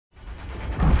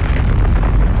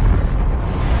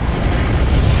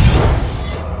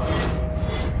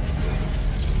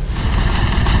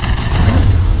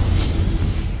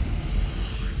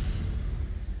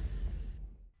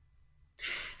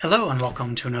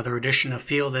welcome to another edition of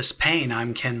Feel This Pain.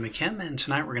 I'm Ken McKim, and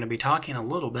tonight we're going to be talking a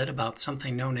little bit about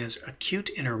something known as acute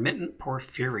intermittent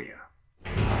porphyria.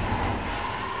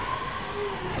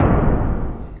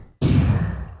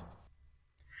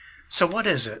 So what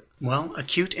is it? Well,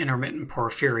 acute intermittent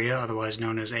porphyria, otherwise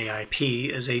known as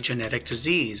AIP, is a genetic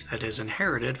disease that is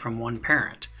inherited from one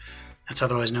parent. It's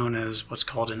otherwise known as what's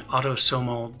called an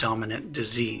autosomal dominant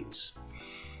disease.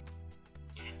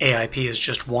 AIP is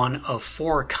just one of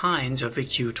 4 kinds of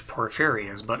acute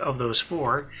porphyrias, but of those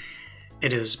 4,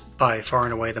 it is by far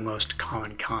and away the most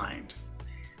common kind.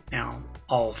 Now,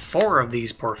 all 4 of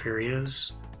these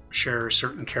porphyrias share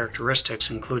certain characteristics,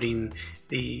 including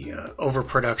the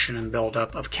overproduction and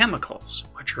buildup of chemicals,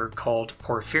 which are called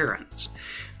porphyrins.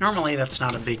 Normally, that's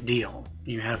not a big deal.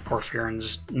 You have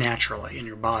porphyrins naturally in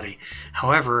your body.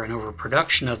 However, an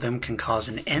overproduction of them can cause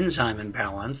an enzyme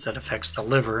imbalance that affects the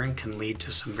liver and can lead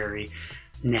to some very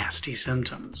nasty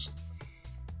symptoms.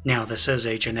 Now, this is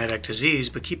a genetic disease,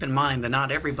 but keep in mind that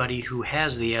not everybody who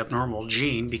has the abnormal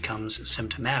gene becomes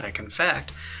symptomatic. In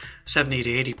fact, 70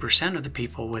 to 80% of the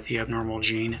people with the abnormal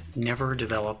gene never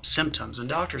develop symptoms, and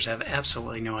doctors have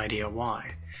absolutely no idea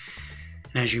why.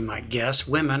 And as you might guess,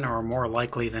 women are more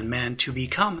likely than men to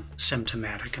become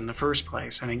symptomatic in the first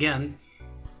place. And again,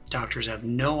 doctors have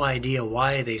no idea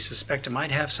why. They suspect it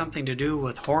might have something to do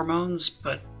with hormones,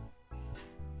 but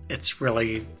it's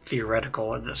really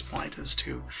theoretical at this point as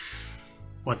to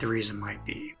what the reason might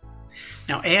be.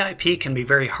 Now, AIP can be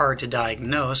very hard to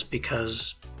diagnose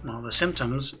because, well, the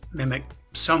symptoms mimic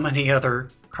so many other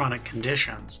chronic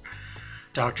conditions.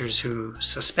 Doctors who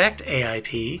suspect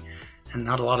AIP, and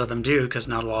not a lot of them do because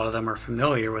not a lot of them are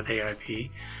familiar with AIP,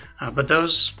 but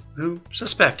those who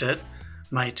suspect it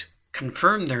might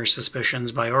confirm their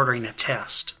suspicions by ordering a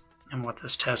test. And what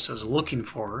this test is looking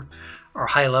for are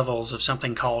high levels of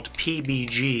something called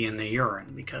PBG in the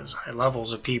urine, because high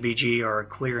levels of PBG are a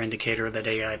clear indicator that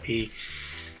AIP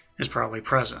is probably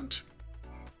present.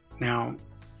 Now,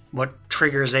 what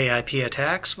triggers AIP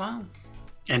attacks? Well,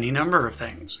 any number of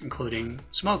things, including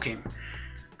smoking,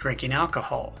 drinking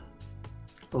alcohol,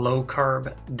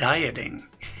 low-carb dieting.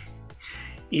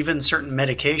 Even certain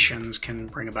medications can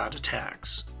bring about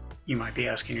attacks. You might be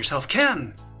asking yourself,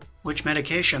 Ken, which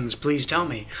medications? Please tell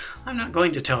me. I'm not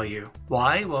going to tell you.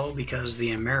 Why? Well, because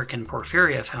the American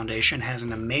Porphyria Foundation has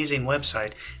an amazing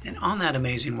website, and on that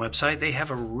amazing website, they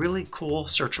have a really cool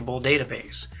searchable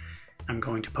database. I'm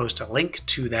going to post a link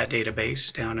to that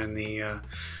database down in the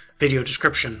video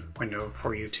description window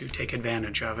for you to take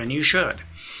advantage of, and you should.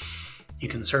 You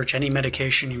can search any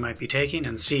medication you might be taking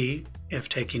and see if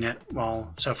taking it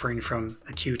while suffering from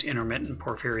acute intermittent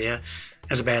porphyria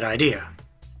is a bad idea.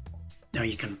 Now,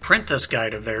 you can print this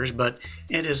guide of theirs, but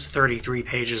it is 33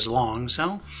 pages long,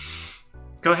 so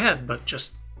go ahead, but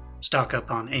just stock up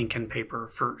on ink and paper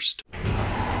first.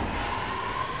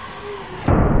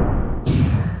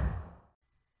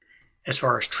 As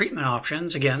far as treatment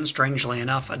options, again, strangely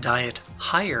enough, a diet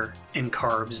higher in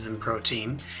carbs than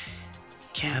protein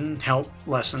can help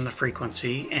lessen the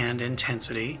frequency and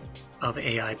intensity of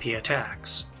AIP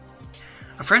attacks.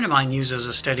 A friend of mine uses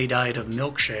a steady diet of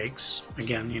milkshakes,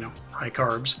 again, high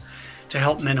carbs, to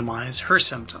help minimize her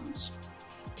symptoms.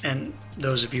 And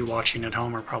those of you watching at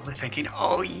home are probably thinking,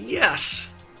 oh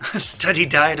yes, a steady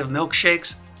diet of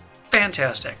milkshakes?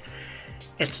 Fantastic.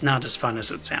 It's not as fun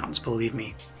as it sounds, believe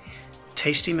me.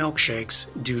 Tasty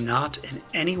milkshakes do not in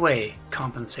any way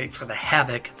compensate for the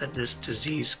havoc that this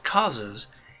disease causes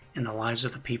in the lives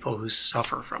of the people who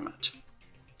suffer from it.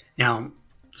 Now,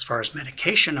 as far as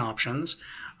medication options,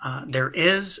 there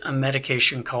is a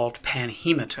medication called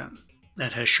panhematin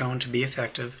that has shown to be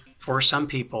effective for some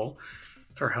people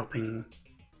for helping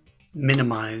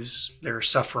minimize their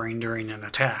suffering during an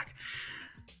attack.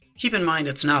 Keep in mind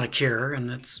it's not a cure, and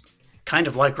it's kind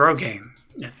of like Rogaine.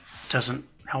 It doesn't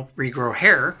help regrow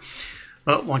hair,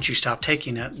 but once you stop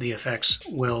taking it, the effects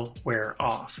will wear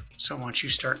off. So once you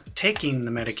start taking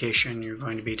the medication, you're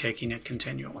going to be taking it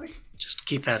continually. Just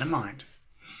keep that in mind.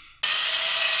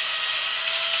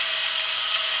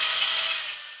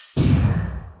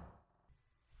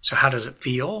 So how does it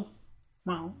feel?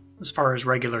 Well, as far as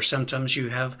regular symptoms, you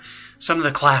have some of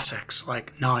the classics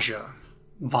like nausea,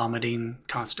 vomiting,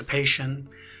 constipation.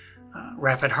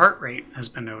 Rapid heart rate has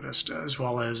been noticed, as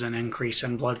well as an increase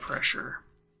in blood pressure.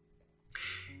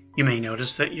 You may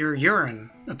notice that your urine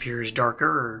appears darker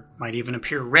or might even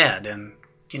appear red, and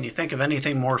can you think of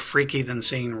anything more freaky than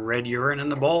seeing red urine in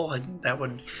the bowl? That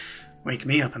would wake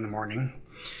me up in the morning.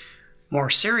 More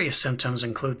serious symptoms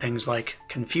include things like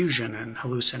confusion and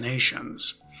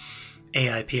hallucinations.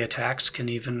 AIP attacks can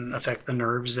even affect the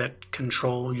nerves that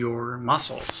control your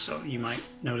muscles. So you might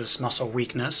notice muscle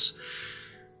weakness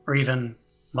or even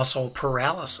muscle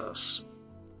paralysis.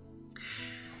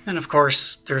 And of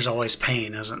course, there's always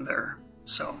pain, isn't there?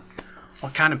 So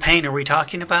what kind of pain are we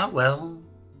talking about? Well,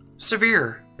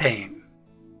 severe pain.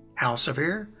 How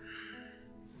severe?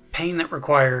 Pain that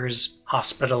requires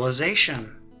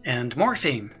hospitalization and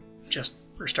morphine, just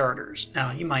for starters.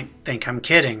 Now, you might think I'm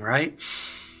kidding, right?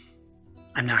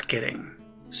 I'm not kidding.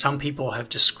 Some people have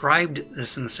described the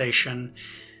sensation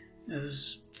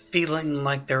as feeling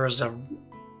like there is a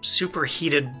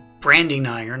superheated branding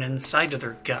iron inside of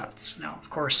their guts. Now, of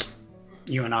course,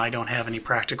 you and I don't have any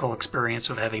practical experience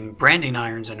with having branding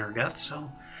irons in our guts,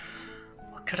 so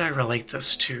what could I relate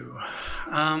this to?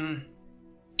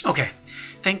 Okay,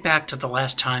 think back to the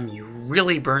last time you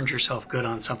really burned yourself good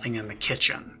on something in the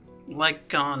kitchen,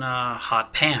 like on a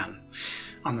hot pan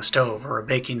on the stove or a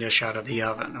baking dish out of the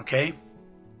oven, okay?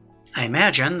 I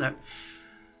imagine that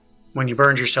when you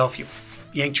burned yourself, you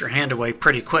yanked your hand away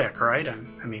pretty quick, right?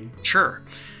 I mean, sure.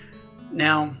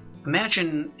 Now,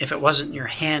 imagine if it wasn't your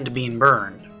hand being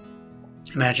burned.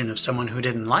 Imagine if someone who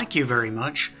didn't like you very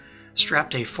much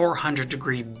strapped a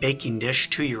 400-degree baking dish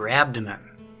to your abdomen,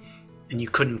 and you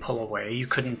couldn't pull away, you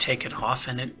couldn't take it off,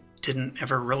 and it didn't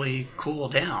ever really cool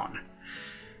down.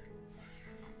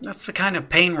 That's the kind of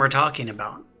pain we're talking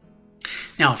about.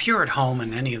 Now, if you're at home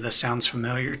and any of this sounds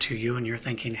familiar to you and you're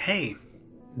thinking, hey,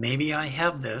 maybe I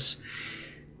have this,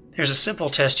 there's a simple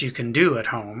test you can do at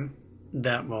home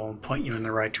that will point you in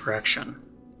the right direction.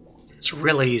 It's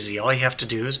really easy. All you have to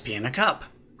do is pee in a cup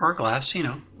or a glass,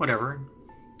 whatever.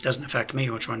 It doesn't affect me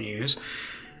which one you use.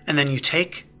 And then you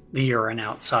take the urine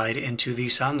outside into the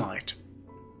sunlight.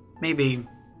 Maybe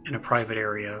in a private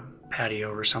area,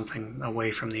 patio or something,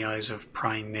 away from the eyes of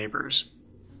prying neighbors.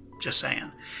 Just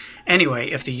saying. Anyway,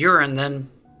 if the urine then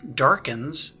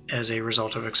darkens as a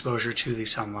result of exposure to the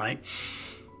sunlight,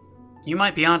 you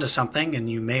might be onto something, and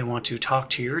you may want to talk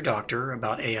to your doctor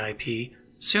about AIP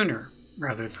sooner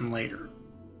rather than later.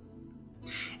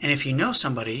 And if you know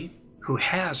somebody who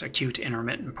has acute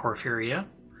intermittent porphyria,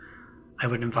 I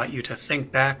would invite you to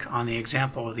think back on the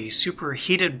example of the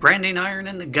superheated branding iron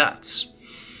in the guts,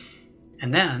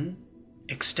 and then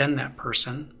extend that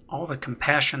person all the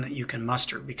compassion that you can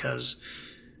muster, because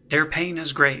their pain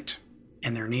is great,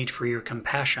 and their need for your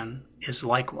compassion is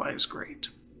likewise great.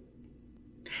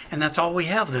 And that's all we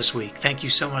have this week. Thank you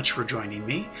so much for joining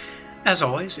me. As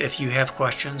always, if you have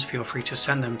questions, feel free to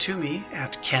send them to me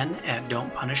at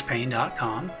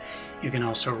ken@don'tpunishpain.com. You can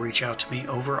also reach out to me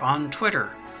over on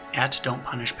Twitter at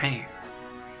don'tpunishpain.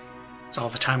 That's all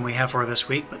the time we have for this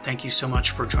week, but thank you so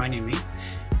much for joining me.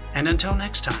 And until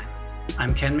next time,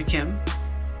 I'm Ken McKim.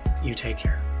 You take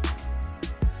care.